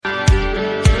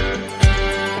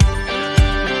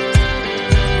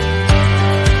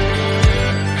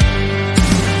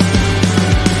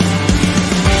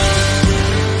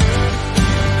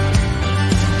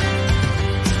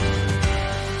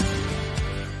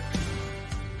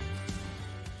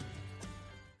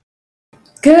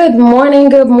Good morning.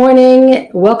 Good morning.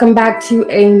 Welcome back to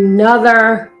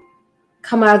another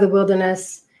Come Out of the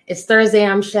Wilderness. It's Thursday.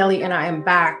 I'm Shelly, and I am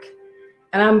back.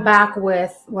 And I'm back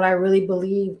with what I really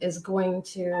believe is going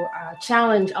to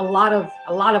challenge a lot of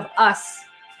us,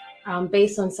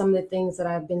 based on some of the things that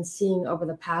I've been seeing over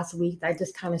the past week. I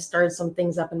just kind of stirred some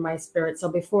things up in my spirit. So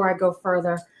before I go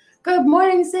further, good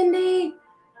morning, Cindy.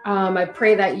 I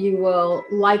pray that you will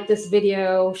like this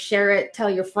video, share it, tell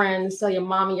your friends, tell your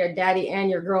mommy, your daddy, and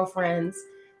your girlfriends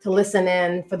to listen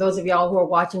in. For those of y'all who are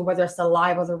watching, whether it's the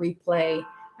live or the replay,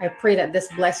 I pray that this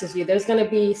blesses you. There's going to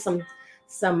be some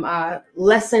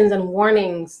lessons and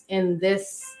warnings in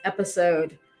this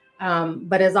episode.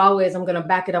 But as always, I'm going to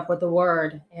back it up with the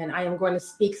word, and I am going to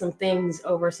speak some things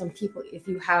over some people if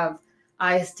you have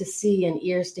eyes to see and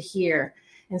ears to hear.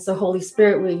 And so, Holy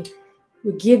Spirit, we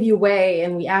give you way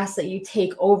and we ask that you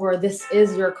take over. This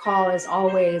is your call as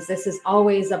always. This is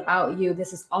always about you.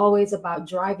 This is always about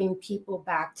driving people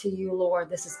back to you,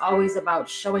 Lord. This is always about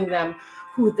showing them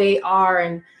who they are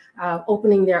and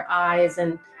opening their eyes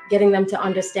and getting them to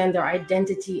understand their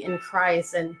identity in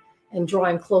Christ and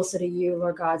drawing closer to you,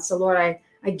 Lord God. So, Lord,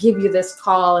 I give you this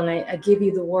call and I give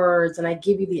you the words and I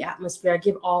give you the atmosphere. I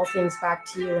give all things back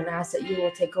to you and ask that you will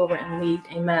take over and lead.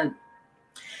 Amen.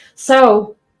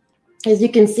 So, as you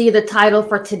can see, the title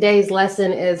for today's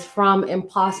lesson is From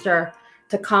Imposter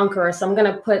to Conqueror. So I'm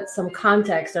going to put some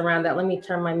context around that. Let me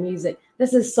turn my music.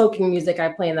 This is soaking music I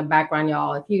play in the background,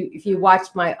 y'all. If you watch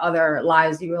my other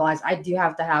lives, you realize I do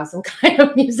have to have some kind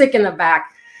of music in the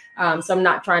back. So I'm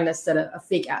not trying to set a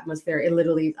fake atmosphere. It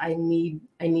literally, I need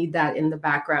that in the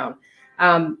background.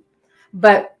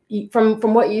 But from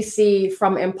what you see,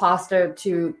 from imposter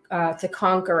to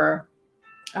conqueror,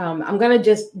 I'm going to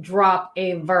just drop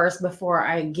a verse before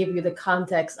I give you the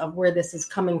context of where this is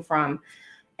coming from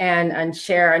and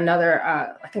share another.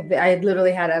 I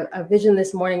literally had a vision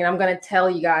this morning, and I'm going to tell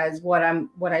you guys what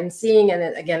I'm seeing.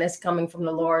 And again, it's coming from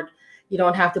the Lord. You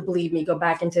don't have to believe me. Go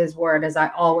back into his word, as I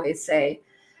always say.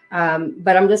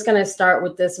 But I'm just going to start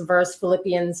with this verse,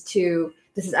 Philippians 2.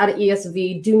 This is out of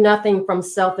ESV. Do nothing from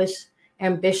selfish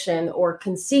ambition or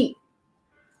conceit,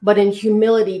 but in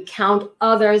humility count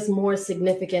others more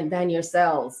significant than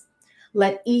yourselves.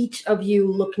 Let each of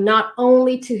you look not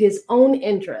only to his own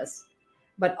interests,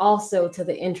 but also to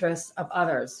the interests of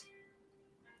others.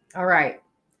 All right.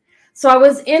 So I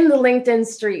was in the LinkedIn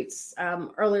streets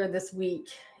earlier this week,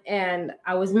 and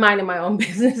I was minding my own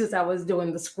business as I was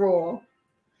doing the scroll.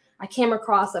 I came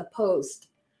across a post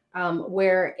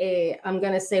where I'm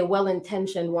going to say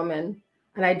well-intentioned woman,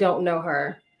 and I don't know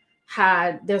her,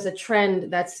 there's a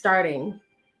trend that's starting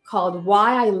called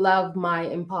Why I Love My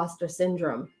Imposter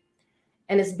Syndrome.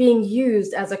 And it's being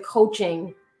used as a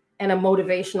coaching and a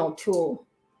motivational tool.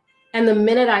 And the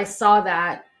minute I saw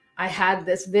that, I had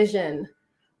this vision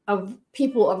of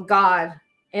people of God.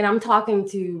 And I'm talking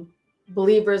to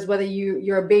believers, whether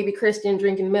you're a baby Christian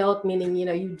drinking milk, meaning,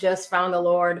 you just found the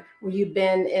Lord, or you've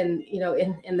been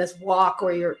in this walk,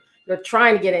 or you're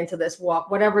trying to get into this walk,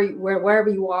 wherever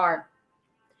you are.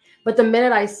 But the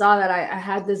minute I saw that, I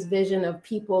had this vision of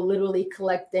people literally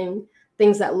collecting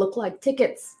things that look like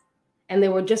tickets, and they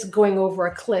were just going over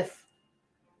a cliff.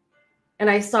 And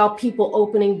I saw people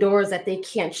opening doors that they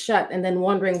can't shut and then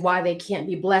wondering why they can't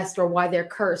be blessed or why they're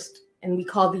cursed. And we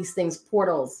call these things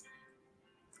portals.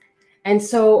 And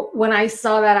so when I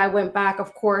saw that, I went back,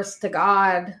 of course, to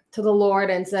God, to the Lord,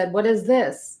 and said, what is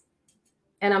this?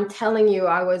 And I'm telling you,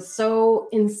 I was so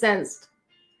incensed.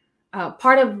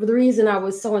 Part of the reason I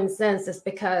was so incensed is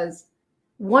because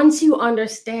once you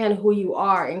understand who you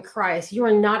are in Christ, you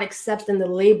are not accepting the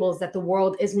labels that the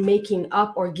world is making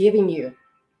up or giving you.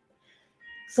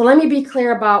 So let me be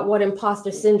clear about what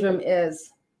imposter syndrome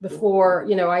is before,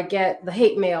 I get the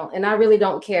hate mail, and I really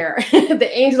don't care. The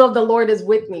angel of the Lord is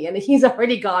with me, and he's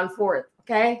already gone forth.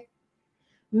 Okay.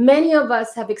 Many of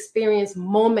us have experienced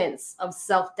moments of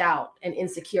self-doubt and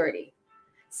insecurity.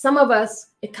 Some of us,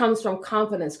 it comes from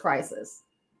confidence crisis,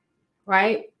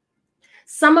 right?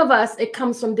 Some of us, it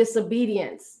comes from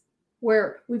disobedience,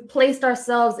 where we've placed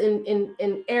ourselves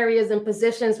in areas and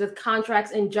positions with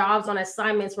contracts and jobs on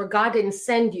assignments where God didn't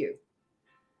send you.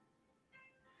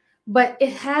 But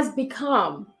it has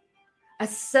become a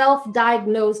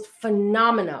self-diagnosed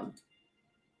phenomenon.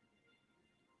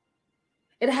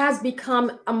 It has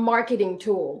become a marketing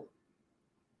tool,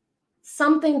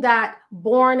 something that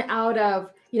born out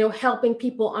of helping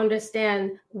people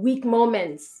understand weak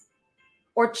moments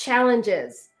or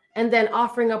challenges, and then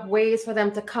offering up ways for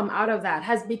them to come out of that,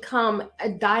 has become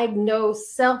a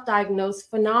self-diagnosed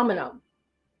phenomenon.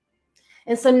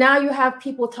 And so now you have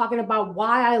people talking about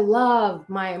why I love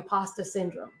my imposter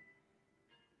syndrome.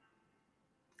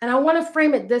 And I want to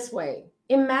frame it this way.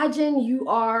 Imagine you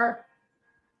are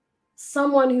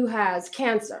someone who has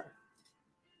cancer.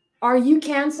 Are you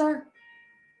cancer?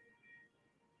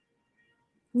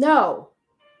 No.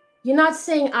 You're not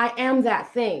saying I am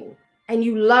that thing and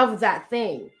you love that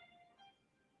thing.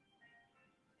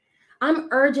 I'm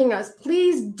urging us,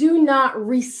 please do not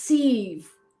receive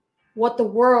what the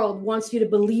world wants you to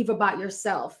believe about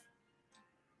yourself.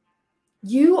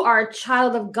 You are a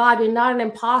child of God. You're not an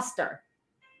imposter.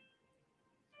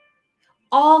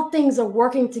 All things are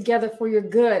working together for your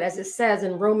good, as it says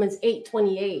in Romans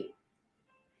 8:28.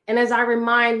 And as I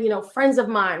remind, friends of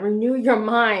mine, renew your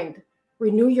mind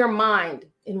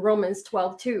in Romans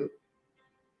 12:2.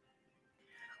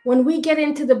 When we get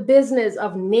into the business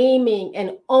of naming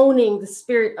and owning the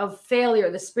spirit of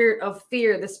failure, the spirit of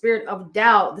fear, the spirit of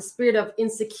doubt, the spirit of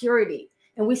insecurity,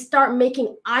 and we start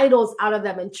making idols out of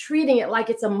them and treating it like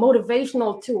it's a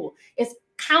motivational tool, it's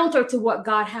counter to what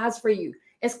God has for you.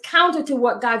 It's counter to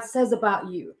what God says about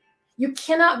you. You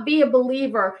cannot be a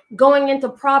believer going into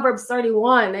Proverbs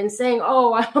 31 and saying,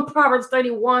 oh, I'm a Proverbs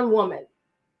 31 woman,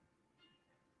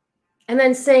 and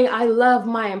then saying, I love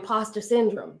my imposter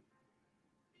syndrome.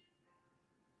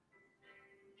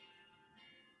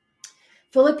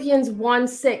 Philippians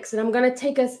 1:6, and I'm going to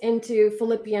take us into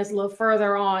Philippians a little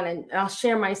further on, and I'll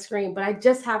share my screen, but I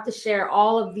just have to share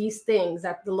all of these things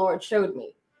that the Lord showed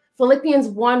me. Philippians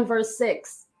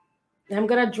 1:6, and I'm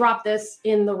going to drop this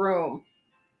in the room.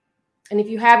 And if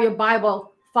you have your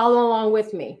Bible, follow along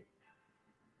with me.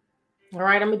 All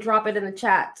right, I'm going to drop it in the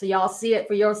chat so y'all see it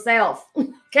for yourself,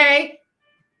 okay?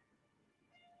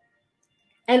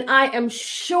 And I am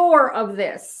sure of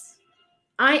this.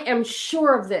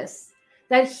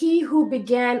 That he who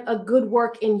began a good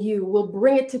work in you will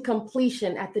bring it to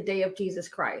completion at the day of Jesus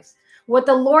Christ. What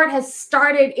the Lord has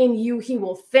started in you, he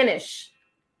will finish.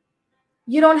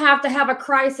 You don't have to have a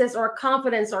crisis or a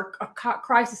confidence or a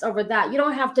crisis over that. You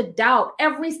don't have to doubt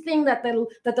everything that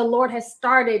the Lord has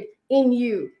started in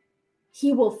you.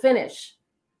 He will finish.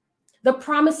 The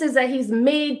promises that he's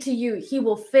made to you, he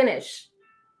will finish.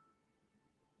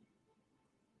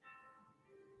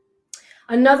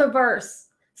 Another verse.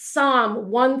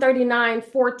 Psalm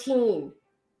 139:14.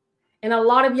 And a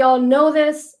lot of y'all know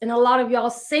this, and a lot of y'all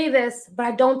say this, but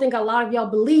I don't think a lot of y'all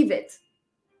believe it.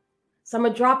 So I'm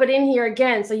going to drop it in here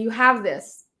again so you have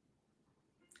this.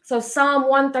 So Psalm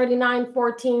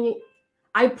 139:14,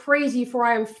 I praise you, for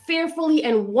I am fearfully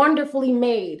and wonderfully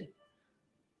made.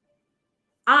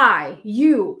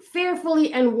 You,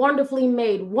 fearfully and wonderfully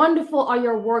made. Wonderful are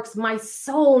your works. My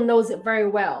soul knows it very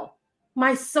well.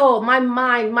 My soul, my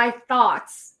mind, my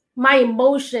thoughts, my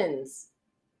emotions.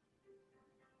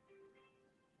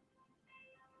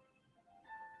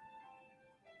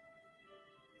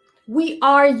 We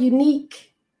are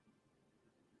unique.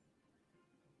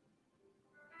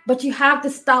 But you have to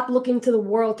stop looking to the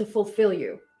world to fulfill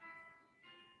you.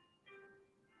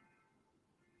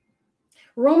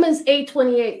 Romans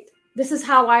 8:28. This is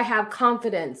how I have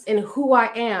confidence in who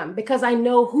I am, because I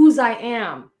know whose I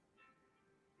am.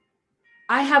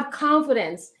 I have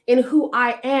confidence in who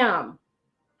I am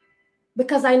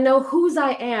because I know whose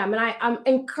I am, and I'm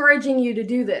encouraging you to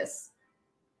do this.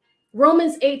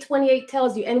 Romans 8:28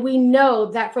 tells you, and we know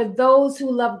that for those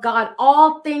who love God,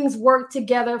 all things work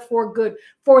together for good,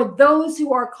 for those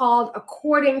who are called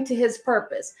according to his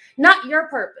purpose, not your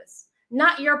purpose,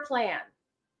 not your plan,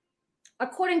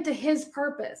 according to his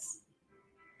purpose.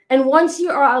 And once you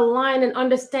are aligned and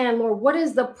understand, Lord, what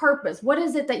is the purpose? What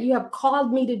is it that you have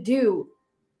called me to do?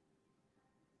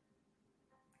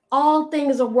 All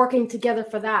things are working together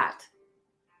for that.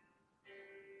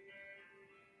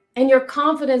 And your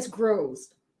confidence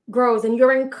grows, and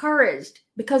you're encouraged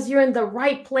because you're in the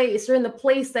right place. You're in the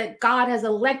place that God has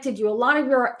elected you. A lot of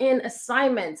you are in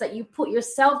assignments that you put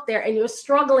yourself there, and you're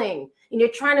struggling and you're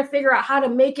trying to figure out how to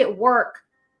make it work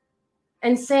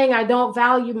and saying,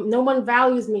 no one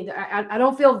values me. I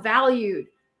don't feel valued.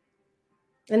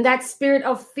 And that spirit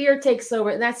of fear takes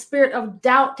over, and that spirit of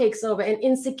doubt takes over, and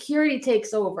insecurity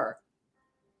takes over.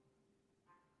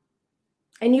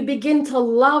 And you begin to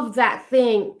love that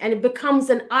thing, and it becomes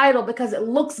an idol because it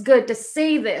looks good to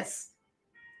say this.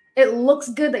 It looks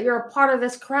good that you're a part of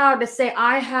this crowd to say,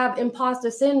 I have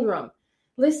imposter syndrome.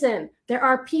 Listen, there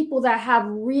are people that have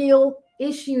real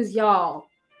issues, y'all.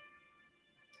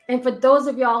 And for those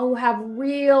of y'all who have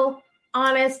real,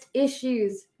 honest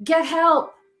issues, get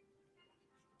help.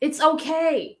 It's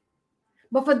okay.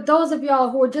 But for those of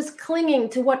y'all who are just clinging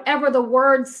to whatever the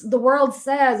world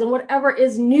says and whatever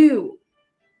is new,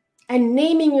 and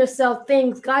naming yourself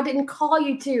things God didn't call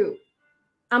you to,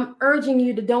 I'm urging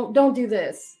you to don't do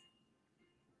this.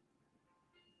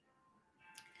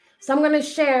 So I'm going to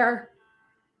share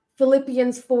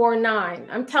Philippians 4:9.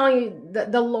 I'm telling you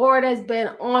that the Lord has been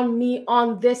on me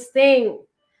on this thing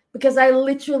because I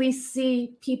literally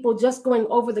see people just going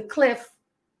over the cliff.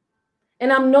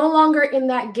 And I'm no longer in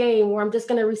that game where I'm just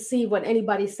going to receive what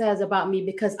anybody says about me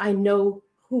because I know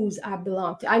whose I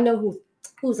belong to. I know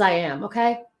whose I am,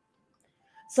 okay?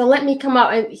 So let me come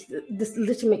out and this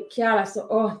literally Kiara. So,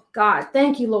 oh God,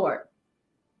 thank you, Lord.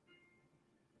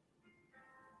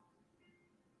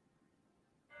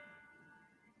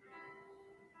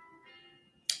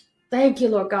 Thank you,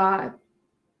 Lord God.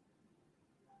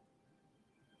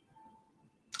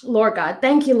 Lord God,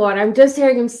 thank you, Lord. I'm just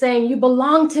hearing him saying, you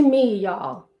belong to me,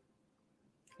 y'all.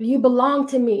 You belong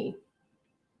to me.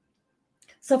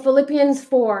 So Philippians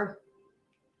 4.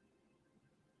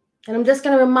 And I'm just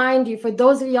going to remind you, for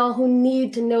those of y'all who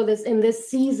need to know this in this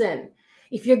season,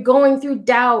 if you're going through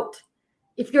doubt,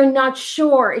 if you're not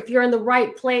sure if you're in the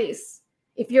right place,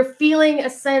 if you're feeling a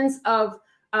sense of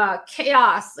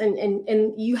chaos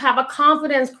and you have a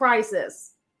confidence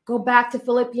crisis, go back to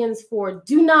Philippians 4.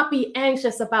 Do not be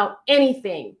anxious about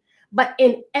anything, but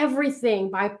in everything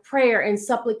by prayer and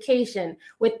supplication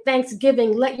with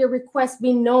thanksgiving, let your requests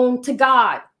be known to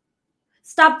God.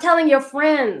 Stop telling your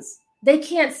friends. They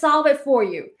can't solve it for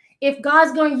you. If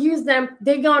God's going to use them,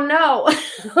 they're going to know,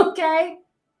 okay?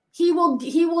 He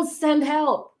will send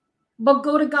help, but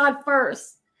go to God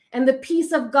first. And the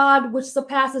peace of God, which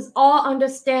surpasses all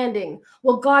understanding,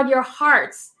 will guard your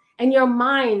hearts and your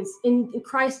minds in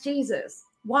Christ Jesus.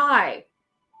 Why?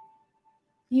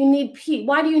 You need peace.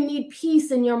 Why do you need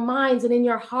peace in your minds and in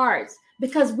your hearts?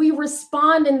 Because we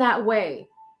respond in that way.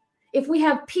 If we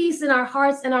have peace in our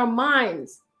hearts and our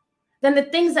minds, then the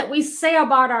things that we say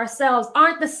about ourselves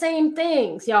aren't the same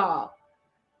things, y'all.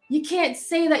 You can't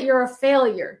say that you're a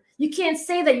failure. You can't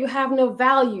say that you have no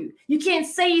value. You can't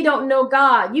say you don't know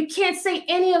God. You can't say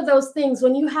any of those things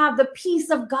when you have the peace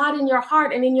of God in your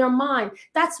heart and in your mind.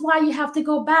 That's why you have to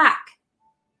go back.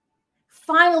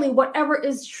 Finally, whatever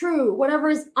is true, whatever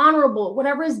is honorable,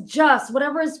 whatever is just,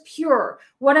 whatever is pure,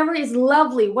 whatever is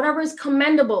lovely, whatever is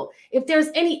commendable, if there's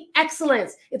any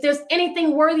excellence, if there's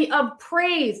anything worthy of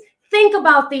praise, think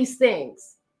about these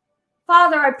things.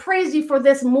 Father, I praise you for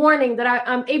this morning that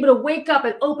I'm able to wake up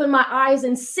and open my eyes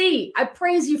and see. I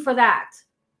praise you for that.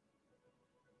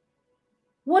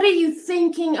 What are you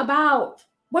thinking about?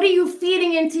 What are you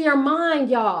feeding into your mind,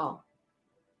 y'all?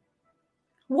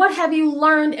 What have you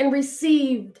learned and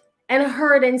received and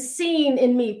heard and seen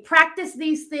in me? Practice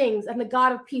these things, and the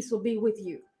God of peace will be with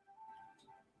you.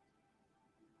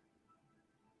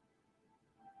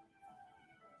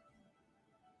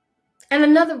 And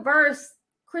another verse,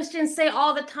 Christians say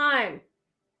all the time,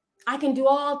 I can do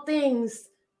all things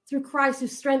through Christ who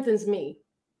strengthens me.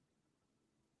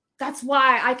 That's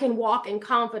why I can walk in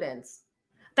confidence.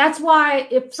 That's why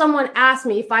if someone asks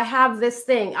me if I have this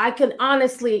thing, I can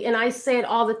honestly, and I say it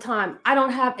all the time, I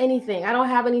don't have anything. I don't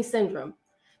have any syndrome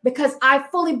because I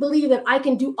fully believe that I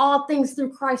can do all things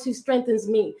through Christ who strengthens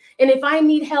me. And if I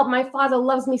need help, my Father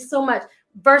loves me so much.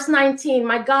 Verse 19,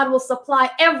 my God will supply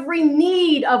every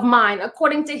need of mine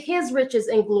according to his riches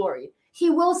and glory. He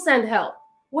will send help.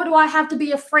 What do I have to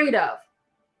be afraid of?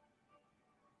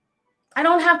 I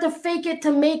don't have to fake it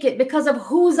to make it because of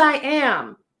whose I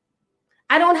am.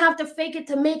 I don't have to fake it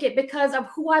to make it because of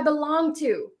who I belong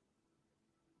to.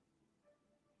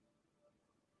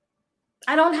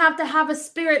 I don't have to have a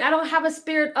spirit. I don't have a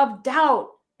spirit of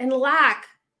doubt and lack.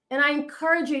 And I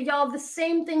encourage you, y'all, the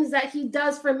same things that he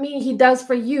does for me, he does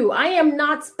for you. I am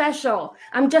not special.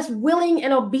 I'm just willing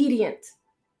and obedient.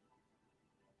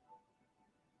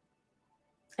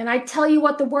 And I tell you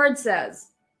what the word says.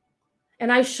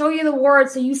 And I show you the word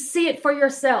so you see it for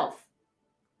yourself.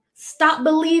 Stop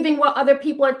believing what other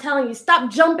people are telling you.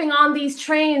 Stop jumping on these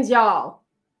trains, y'all.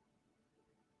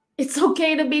 It's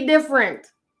okay to be different.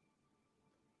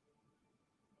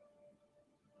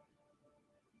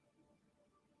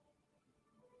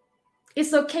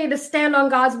 It's okay to stand on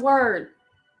God's word.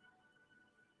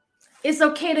 It's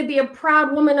okay to be a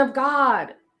proud woman of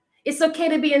God. It's okay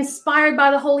to be inspired by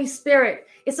the Holy Spirit.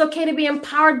 It's okay to be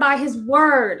empowered by his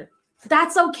word.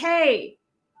 That's okay.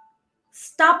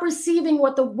 Stop receiving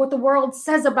what the world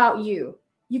says about you.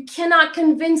 You cannot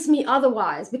convince me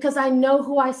otherwise because I know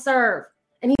who I serve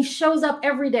and he shows up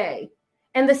every day.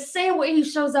 And the same way he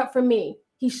shows up for me,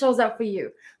 he shows up for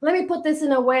you. Let me put this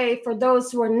in a way for those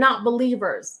who are not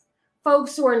believers,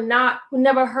 folks who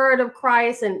never heard of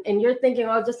Christ and you're thinking,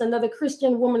 oh, just another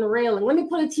Christian woman railing. Let me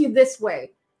put it to you this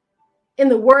way. In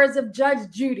the words of Judge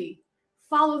Judy,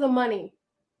 follow the money.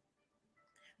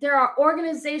 There are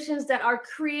organizations that are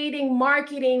creating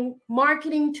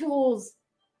marketing tools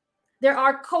There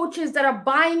are coaches that are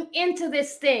buying into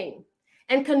this thing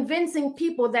and convincing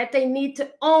people that they need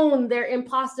to own their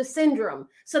imposter syndrome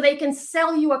so they can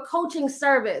sell you a coaching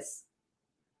service.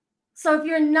 So if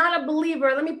you're not a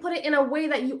believer, let me put it in a way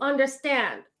that you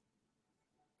understand.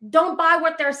 Don't buy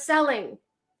what they're selling.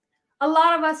 A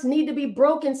lot of us need to be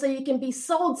broken so you can be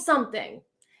sold something.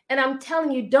 And I'm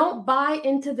telling you, don't buy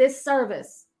into this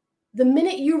service. The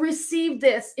minute you receive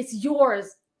this, it's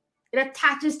yours. It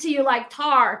attaches to you like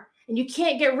tar, and you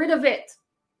can't get rid of it.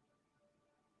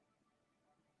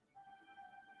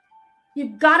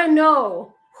 You've got to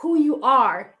know who you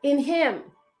are in him.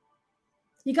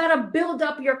 You got to build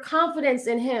up your confidence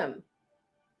in him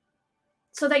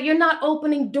so that you're not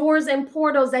opening doors and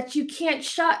portals that you can't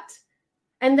shut.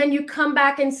 And then you come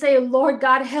back and say, Lord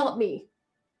God, help me.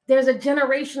 There's a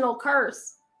generational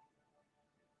curse.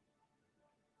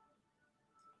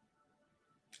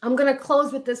 I'm going to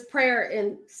close with this prayer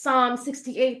in Psalm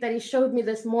 68 that he showed me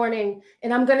this morning.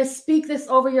 And I'm going to speak this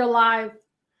over your life.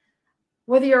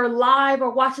 Whether you're live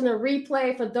or watching the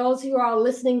replay, for those who are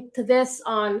listening to this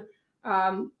on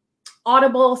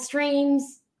Audible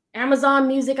streams, Amazon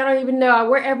Music, I don't even know.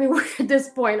 We're everywhere at this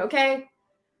point, okay?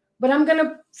 But I'm going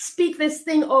to speak this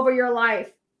thing over your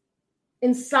life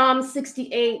in Psalm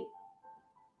 68.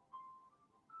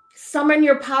 Summon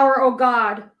your power, O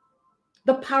God,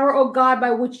 the power, O God,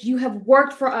 by which you have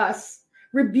worked for us.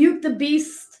 Rebuke the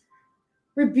beast,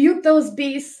 rebuke those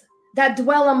beasts that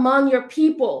dwell among your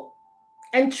people,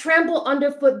 and trample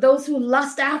underfoot those who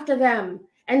lust after them,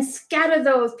 and scatter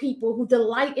those people who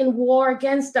delight in war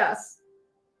against us.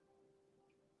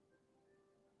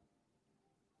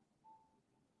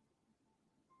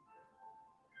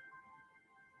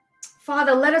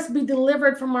 Father, let us be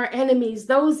delivered from our enemies,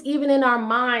 those even in our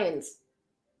minds.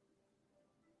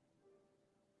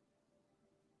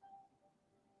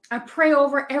 I pray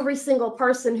over every single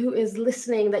person who is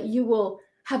listening that you will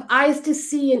have eyes to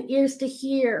see and ears to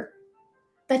hear,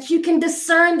 that you can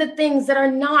discern the things that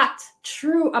are not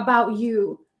true about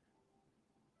you.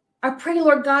 I pray,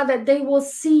 Lord God, that they will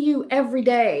see you every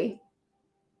day.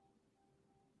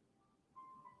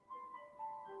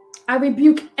 I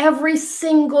rebuke every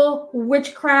single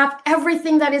witchcraft,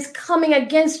 everything that is coming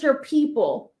against your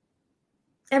people,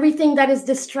 everything that is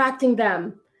distracting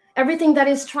them, everything that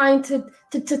is trying to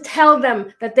tell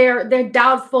them that they're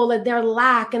doubtful, that they're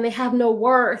lack, and they have no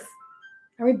worth.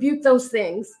 I rebuke those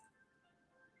things.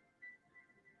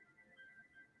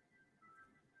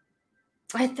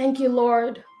 I thank you,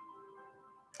 Lord.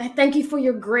 I thank you for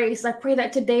your grace. I pray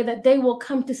that today that they will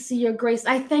come to see your grace.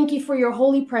 I thank you for your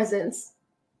holy presence.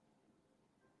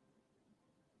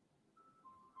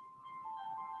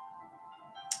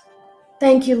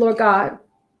 Thank you, Lord God.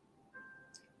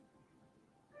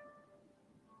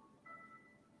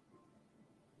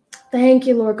 Thank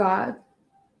you, Lord God.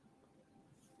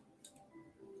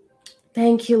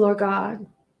 Thank you, Lord God.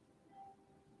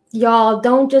 Y'all,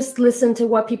 don't just listen to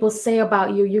what people say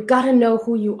about you. You got to know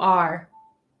who you are.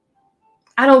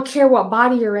 I don't care what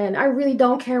body you're in. I really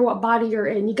don't care what body you're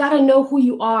in. You got to know who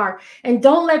you are. And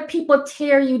don't let people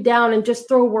tear you down and just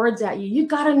throw words at you. You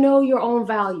got to know your own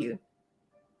value.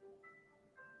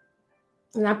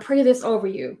 And I pray this over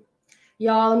you.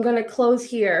 Y'all, I'm going to close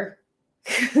here.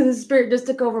 The Spirit just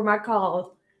took over my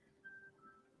call.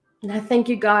 And I thank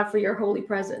you, God, for your holy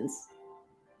presence.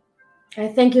 I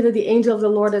thank you that the angel of the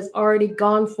Lord has already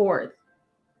gone forth.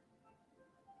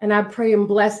 And I pray and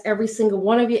bless every single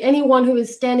one of you. Anyone who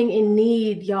is standing in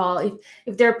need, y'all.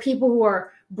 If there are people who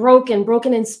are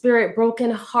broken in spirit,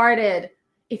 brokenhearted,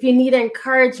 if you need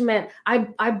encouragement,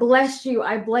 I bless you.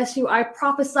 I bless you. I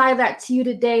prophesy that to you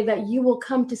today, that you will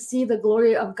come to see the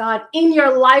glory of God in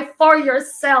your life for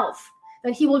yourself,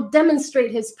 that he will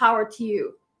demonstrate his power to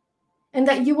you, and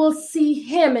that you will see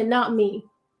him and not me.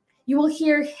 You will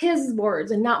hear his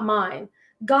words and not mine.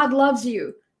 God loves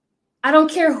you. I don't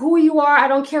care who you are. I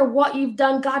don't care what you've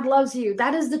done. God loves you.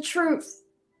 That is the truth.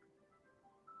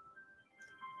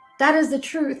 That is the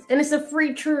truth. And it's a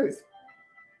free truth.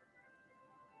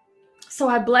 So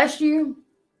I bless you.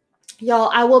 Y'all,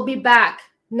 I will be back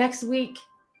next week.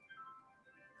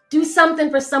 Do something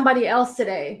for somebody else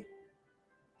today.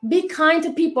 Be kind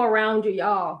to people around you,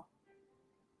 y'all.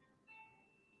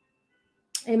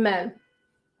 Amen.